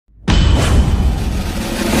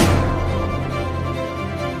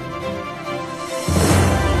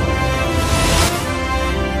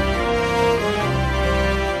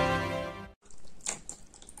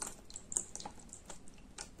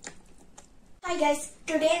Hi guys,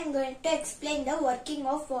 today I am going to explain the working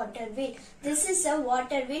of water wheel. This is a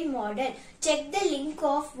water wheel model. Check the link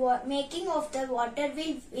of making of the water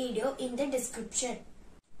wheel video in the description.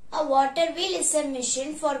 A water wheel is a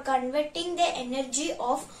machine for converting the energy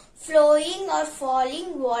of flowing or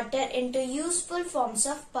falling water into useful forms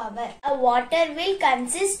of power. A water wheel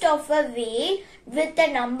consists of a wheel with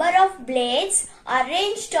a number of blades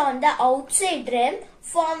arranged on the outside rim,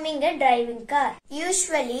 forming a driving car.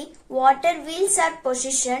 Usually, water wheels are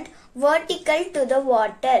positioned vertical to the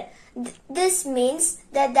water. This means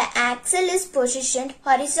that the axle is positioned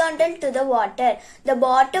horizontal to the water. The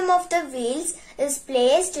bottom of the wheels is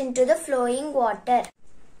placed into the flowing water.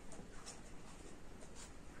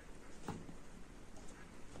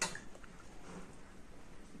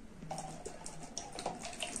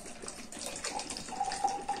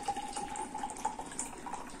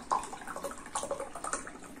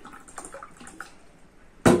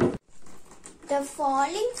 The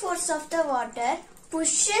falling force of the water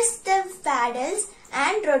pushes the paddles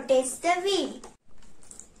and rotates the wheel.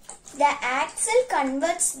 The axle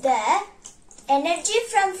converts the energy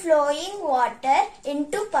from flowing water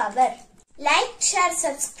into power. Like, share,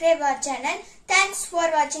 subscribe our channel. Thanks for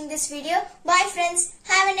watching this video. Bye friends.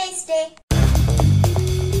 Have a nice day.